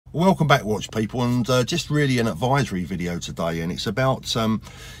Welcome back, watch people, and just really an advisory video today, and it's about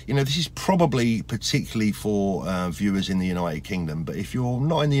this is probably particularly for viewers in the United Kingdom, but if you're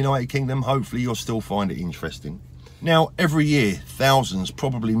not in the United Kingdom, hopefully you'll still find it interesting. Now, every year thousands,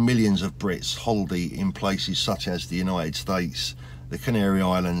 probably millions of Brits holiday in places such as the United States, the Canary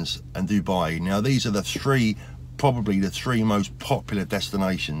Islands and Dubai. Now, these are probably the three most popular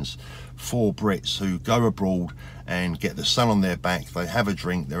destinations for Brits who go abroad and get the sun on their back. They have a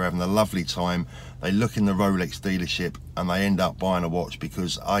drink, they're having a lovely time, they look in the Rolex dealership and they end up buying a watch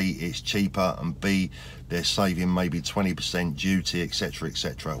because A, it's cheaper, and B, they're saving maybe 20% duty, etc,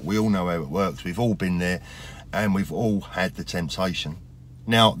 etc. We all know how it works, we've all been there and we've all had the temptation.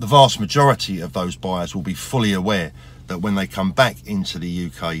 Now, the vast majority of those buyers will be fully aware that when they come back into the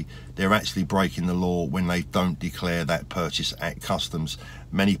UK, they're actually breaking the law when they don't declare that purchase at customs.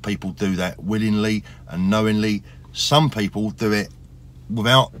 Many people do that willingly and knowingly. Some people do it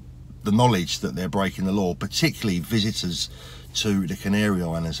without the knowledge that they're breaking the law, particularly visitors to the Canary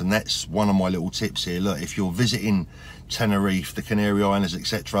Islands. And that's one of my little tips here. Look, if you're visiting Tenerife, the Canary Islands,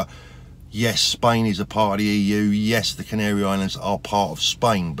 etc., yes, Spain is a part of the EU. Yes, the Canary Islands are part of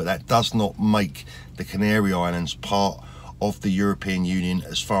Spain, but that does not make the Canary Islands part of the European Union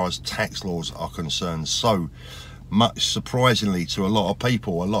as far as tax laws are concerned. So, much surprisingly to a lot of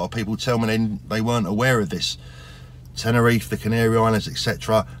people tell me they weren't aware of this. Tenerife, the Canary Islands,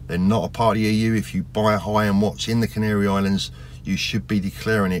 etc., they're not a part of the EU. If you buy a high-end watch in the Canary Islands, you should be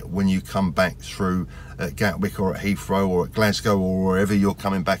declaring it when you come back through at Gatwick or at Heathrow or at Glasgow or wherever you're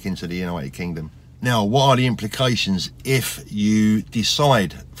coming back into the United Kingdom. Now, what are the implications if you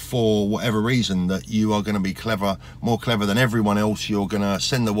decide for whatever reason that you are going to be more clever than everyone else? You're going to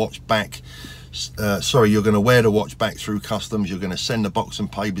send the watch back, you're going to wear the watch back through customs, you're going to send the box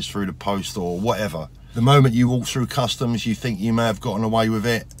and papers through the post or whatever. The moment you walk through customs, you think you may have gotten away with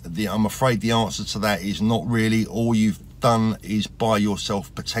it. I'm afraid the answer to that is not really. All you've done is buy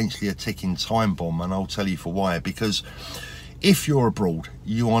yourself potentially a ticking time bomb, and I'll tell you for why. Because if you're abroad,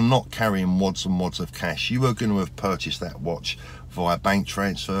 you are not carrying wads and wads of cash. You are going to have purchased that watch via bank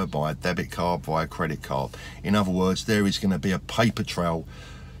transfer, via debit card, via credit card. In other words, there is going to be a paper trail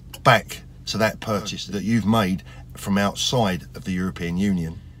back to that purchase that you've made from outside of the European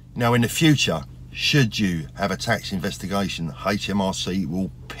Union. Now, in the future, should you have a tax investigation, HMRC will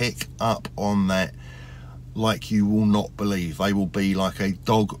pick up on that like you will not believe. They will be like a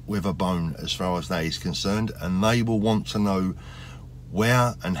dog with a bone as far as that is concerned, and they will want to know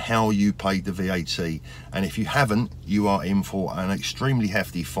where and how you paid the VAT. And if you haven't, you are in for an extremely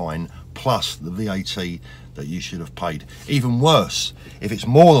hefty fine plus the VAT that you should have paid. Even worse, if it's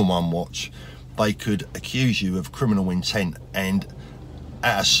more than one watch, they could accuse you of criminal intent, and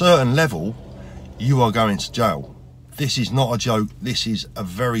at a certain level you are going to jail. This is not a joke. This is a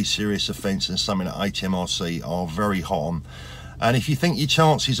very serious offence and something that HMRC are very hot on. And if you think your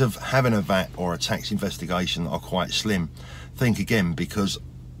chances of having a VAT or a tax investigation are quite slim, think again, because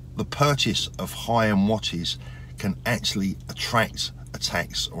the purchase of high-end watches can actually attract a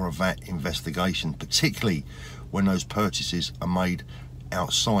tax or a VAT investigation, particularly when those purchases are made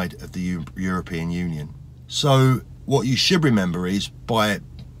outside of the European Union. So what you should remember is, by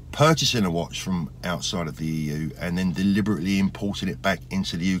purchasing a watch from outside of the EU and then deliberately importing it back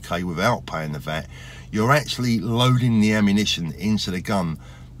into the UK without paying the VAT, you're actually loading the ammunition into the gun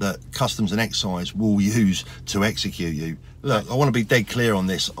that Customs and Excise will use to execute you. Look, I want to be dead clear on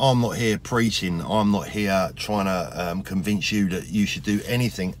this. I'm not here preaching. I'm not here trying to convince you that you should do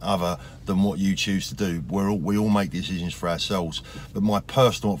anything other than what you choose to do. We all make decisions for ourselves. But my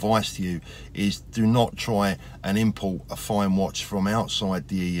personal advice to you is, do not try and import a fine watch from outside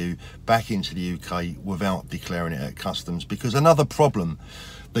the EU back into the UK without declaring it at customs. Because another problem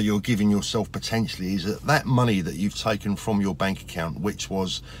that you're giving yourself potentially is that money that you've taken from your bank account, which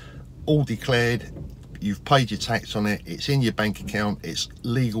was all declared, you've paid your tax on it, it's in your bank account, it's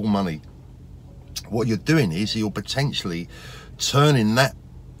legal money. What you're doing is you're potentially turning that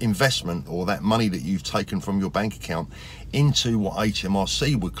investment or that money that you've taken from your bank account into what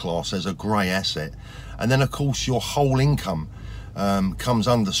HMRC would class as a grey asset. And then of course your whole income comes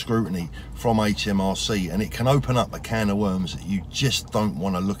under scrutiny from HMRC, and it can open up a can of worms that you just don't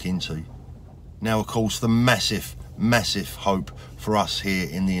want to look into. Now, of course, the massive hope for us here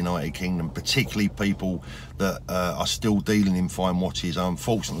in the United Kingdom, particularly people that are still dealing in fine watches.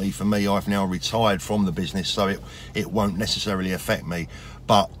 Unfortunately for me, I've now retired from the business, so it won't necessarily affect me,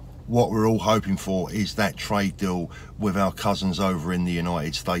 but what we're all hoping for is that trade deal with our cousins over in the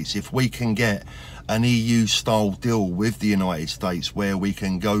United States. If we can get an EU style deal with the United States where we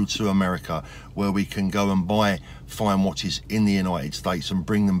can go to America, where we can go and buy fine watches in the United States and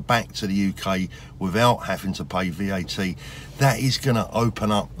bring them back to the UK without having to pay VAT, that is going to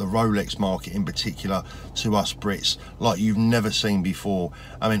open up the Rolex market in particular to us Brits like you've never seen before.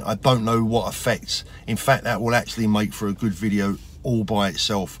 I mean, I don't know what effects. In fact, that will actually make for a good video all by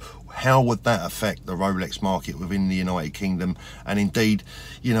itself. How would that affect the Rolex market within the United Kingdom, and indeed,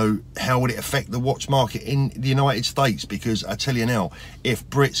 you know, how would it affect the watch market in the United States? Because I tell you now, if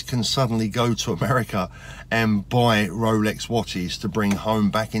Brits can suddenly go to America and buy Rolex watches to bring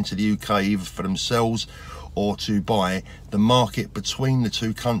home back into the UK, either for themselves or to buy, the market between the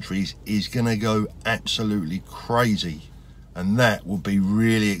two countries is going to go absolutely crazy, and that will be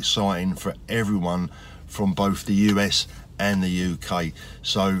really exciting for everyone from both the US and the UK.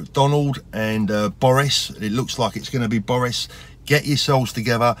 So Donald and Boris, it looks like it's going to be Boris, get yourselves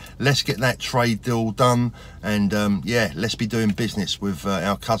together, let's get that trade deal done, and yeah, let's be doing business with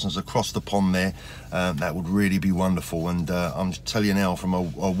our cousins across the pond there. That would really be wonderful. And I'm telling you now, from a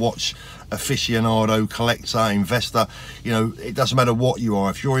watch aficionado, collector, investor, you know, it doesn't matter what you are,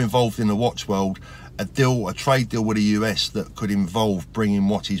 if you're involved in the watch world, a trade deal with the US that could involve bringing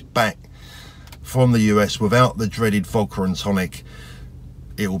watches back from the US without the dreaded vodka and tonic,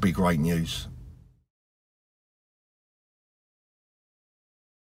 it will be great news.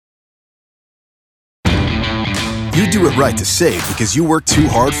 You do it right to save because you work too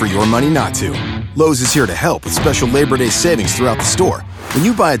hard for your money not to. Lowe's is here to help with special Labor Day savings throughout the store. When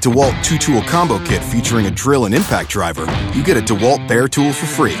you buy a DeWalt 2-tool combo kit featuring a drill and impact driver, you get a DeWalt Bear tool for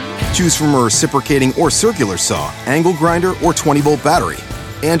free. Choose from a reciprocating or circular saw, angle grinder, or 20-volt battery.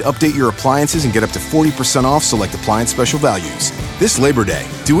 And update your appliances and get up to 40% off select appliance special values. This Labor Day,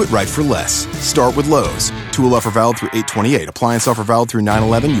 do it right for less. Start with Lowe's. Tool offer valid through 8/28. Appliance offer valid through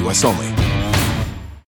 9/11, U.S. only.